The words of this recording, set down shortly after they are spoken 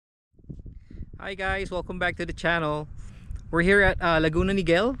Hi guys, welcome back to the channel. We're here at Laguna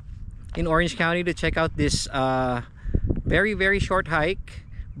Niguel in Orange County to check out this very short hike,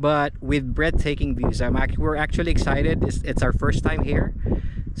 but with breathtaking views. We're actually excited. It's our first time here,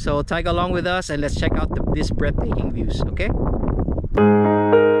 so tag along with us and let's check out these breathtaking views. Okay.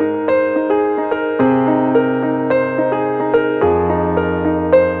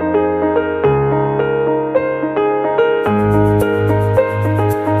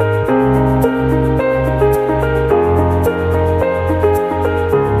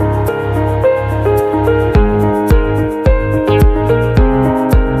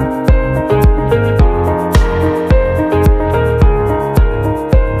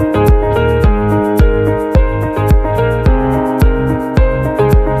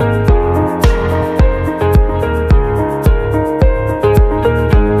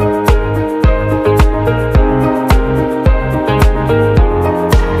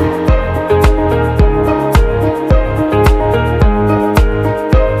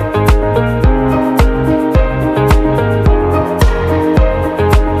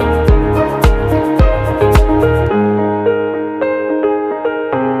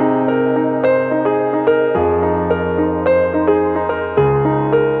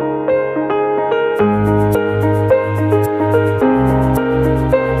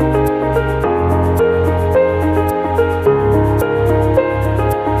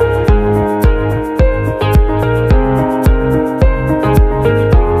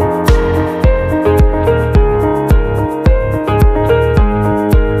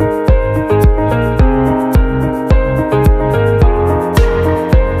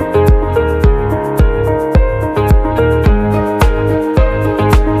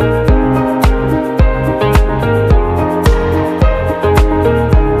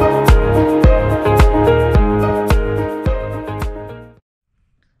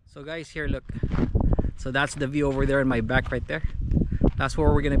 So guys, here look, so that's the view over there in my back right there. That's where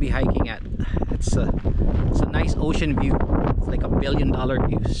we're gonna be hiking at. It's a nice ocean view. It's like $1 billion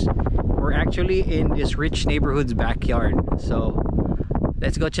views. We're actually in this rich neighborhood's backyard, so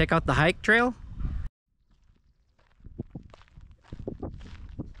let's go check out the hike trail.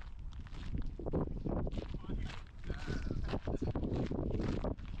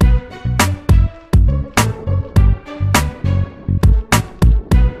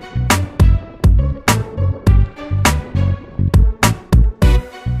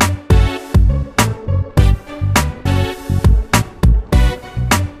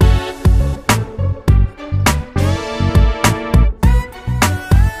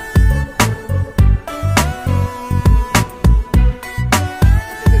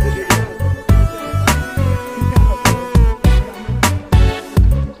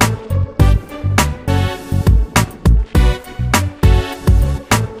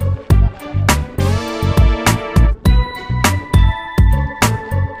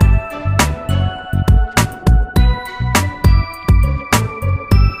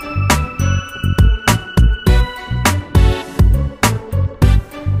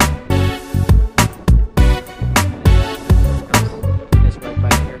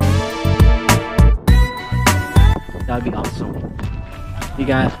 That'd be awesome. You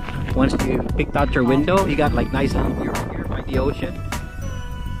got, once you picked out your window, you got like nice little view right here by the ocean,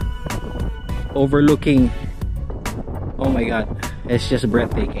 overlooking. Oh my god, it's just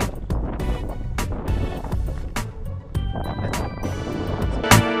breathtaking.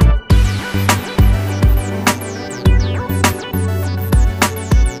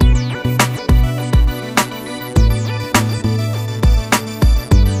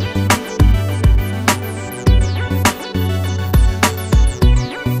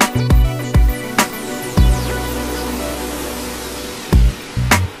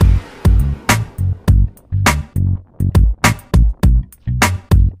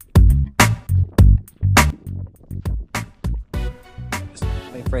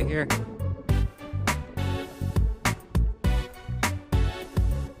 Right here.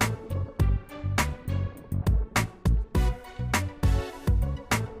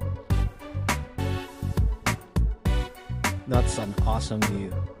 That's an awesome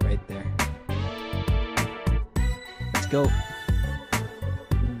view right there. Let's go.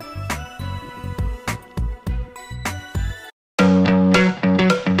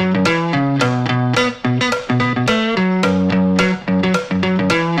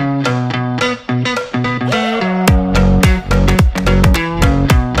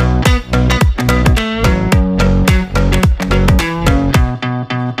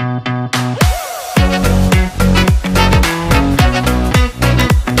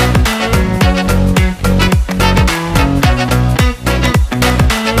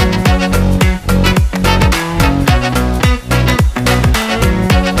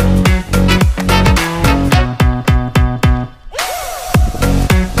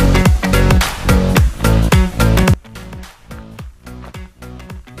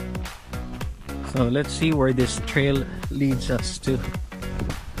 So let's see where this trail leads us to.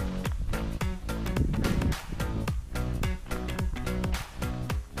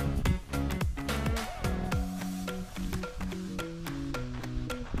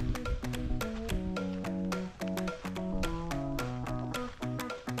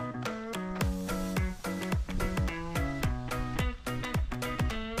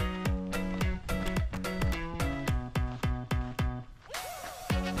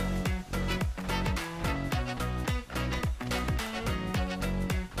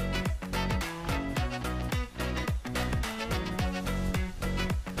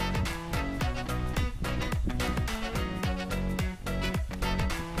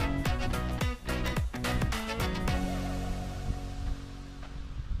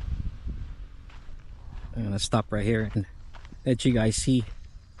 I'm gonna stop right here and let you guys see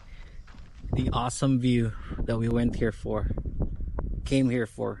the awesome view that we came here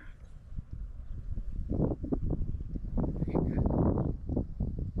for.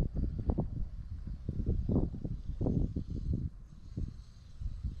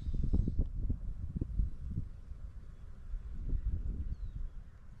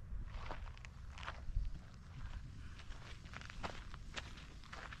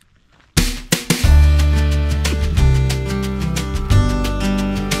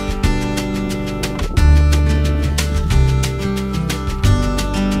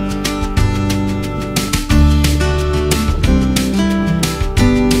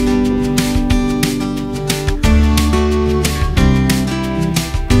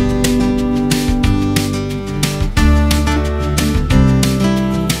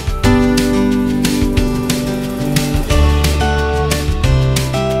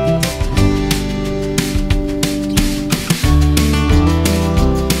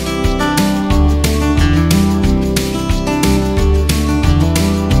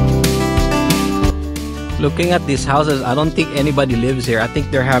 Looking at these houses, I don't think anybody lives here. I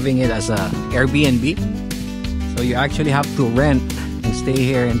think they're having it as a Airbnb. So you actually have to rent and stay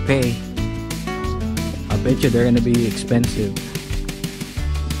here and pay. I bet you they're gonna be expensive,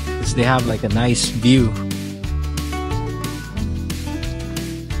 because they have like a nice view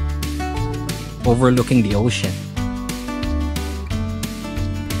overlooking the ocean.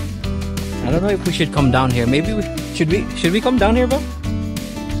 I don't know if we should come down here. Maybe should we come down here, bro?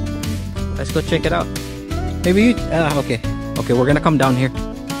 Let's go check it out. Maybe you, okay, we're gonna come down here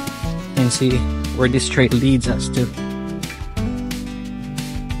and see where this trail leads us to.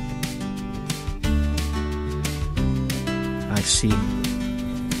 I see.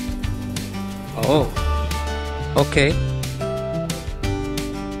 Oh, okay.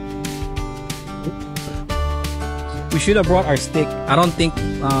 We should have brought our stick. I don't think,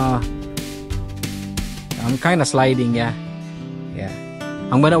 I'm kind of sliding, yeah.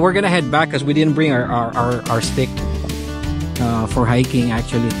 We're gonna head back because we didn't bring our stick for hiking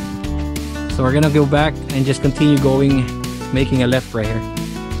actually. So we're gonna go back and just continue going, making a left right here.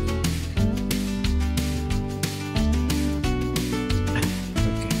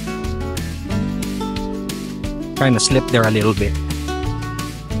 Okay. Trying to slip there a little bit.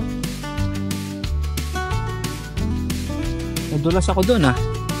 Nadulas ako dun ah.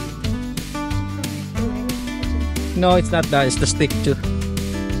 No, it's not that. It's the stick too.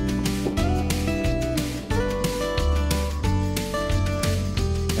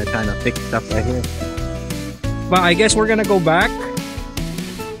 Kind of thick stuff right here. But I guess we're gonna go back.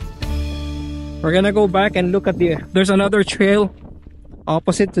 We're gonna go back and look at there's another trail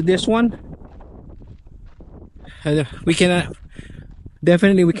opposite to this one. We cannot,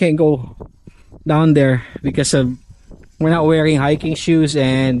 definitely we can't go down there because of we're not wearing hiking shoes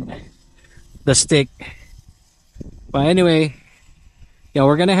and the stick. But anyway, yeah,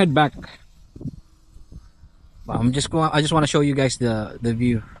 we're gonna head back. I just want to show you guys the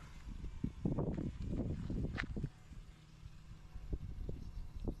view.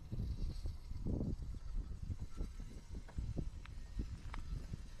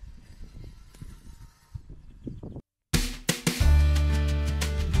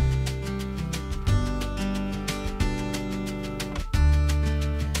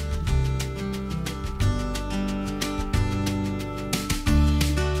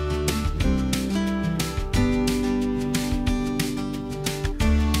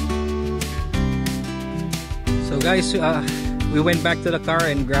 So guys, we went back to the car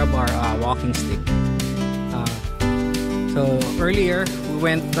and grabbed our walking stick. So earlier we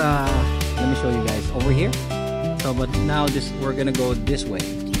went, let me show you guys over here. So but now we're gonna go this way.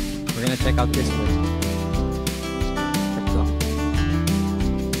 We're gonna check out this way. Let's go.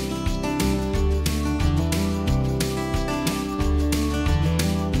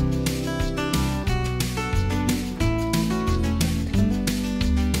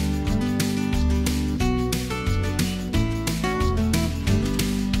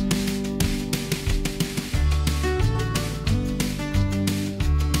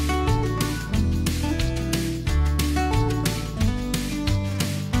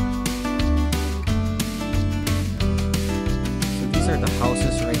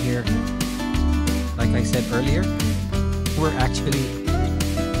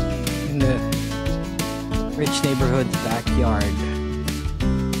 Rich neighborhood backyard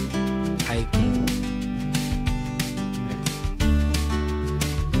hiking.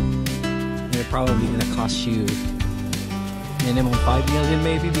 They're probably gonna cost you minimum 5 million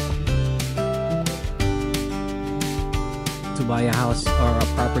maybe to buy a house or a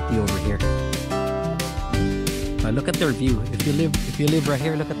property over here. But look at their view. If you live right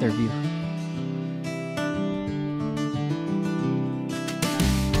here, look at their view.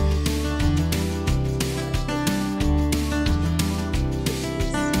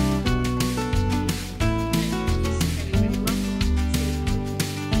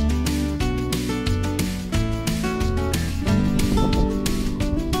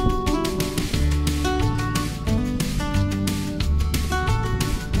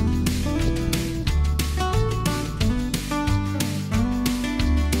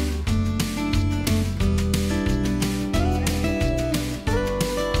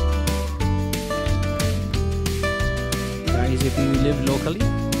 If you live locally,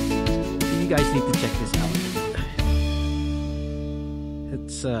 you guys need to check this out.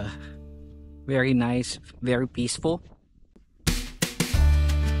 It's very nice, very peaceful.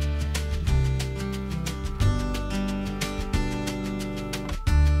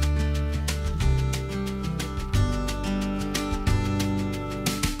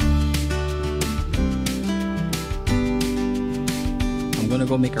 I'm gonna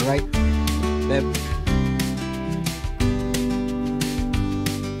go make a right, Beb.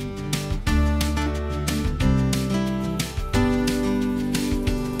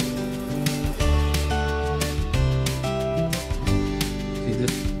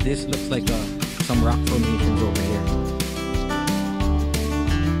 This looks like some rock formations over here.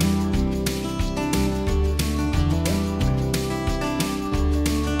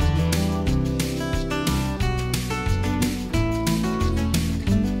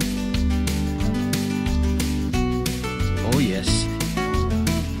 Oh yes.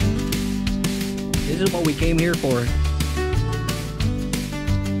 This is what we came here for.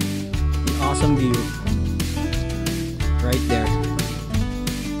 The awesome view. Right there.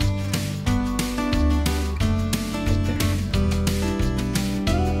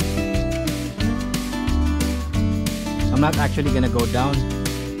 I'm not actually gonna go down.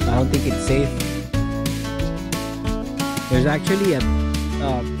 I don't think it's safe. There's actually a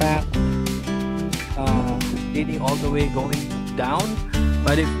path leading all the way going down,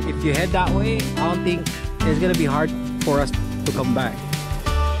 but if you head that way, I don't think it's gonna be hard for us to come back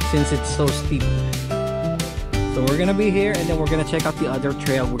since it's so steep. So we're gonna be here and then we're gonna check out the other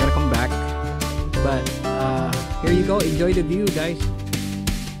trail. We're gonna come back, but here you go. Enjoy the view, guys.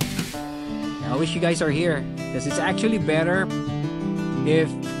 I wish you guys are here, because it's actually better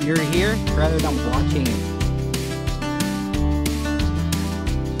if you're here rather than watching it.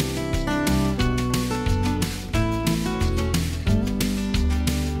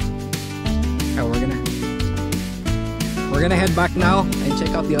 Okay, we're gonna head back now and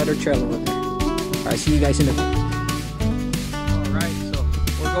check out the other trail over there. Alright, see you guys in a bit. Alright, so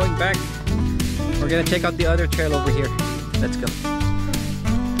we're going back. We're gonna check out the other trail over here. Let's go.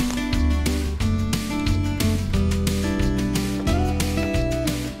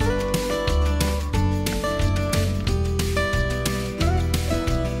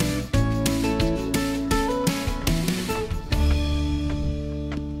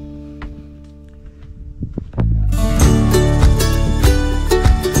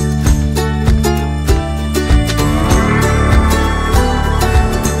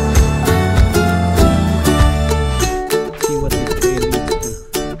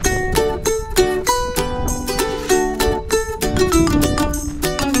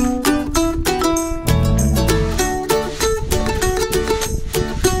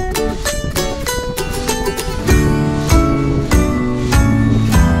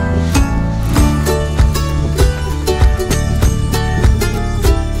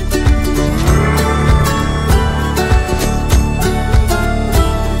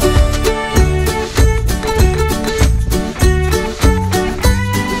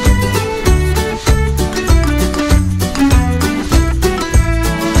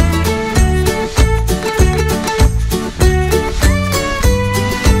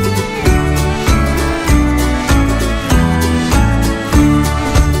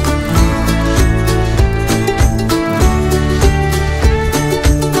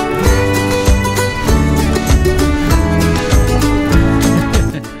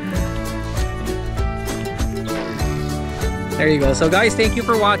 There you go. So guys, thank you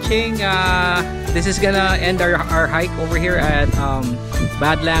for watching. This is gonna end our hike over here at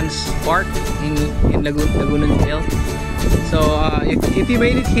Badlands Park in Laguna Niguel. So if you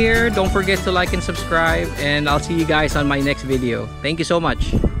made it here, don't forget to like and subscribe, and I'll see you guys on my next video. Thank you so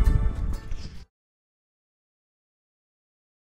much.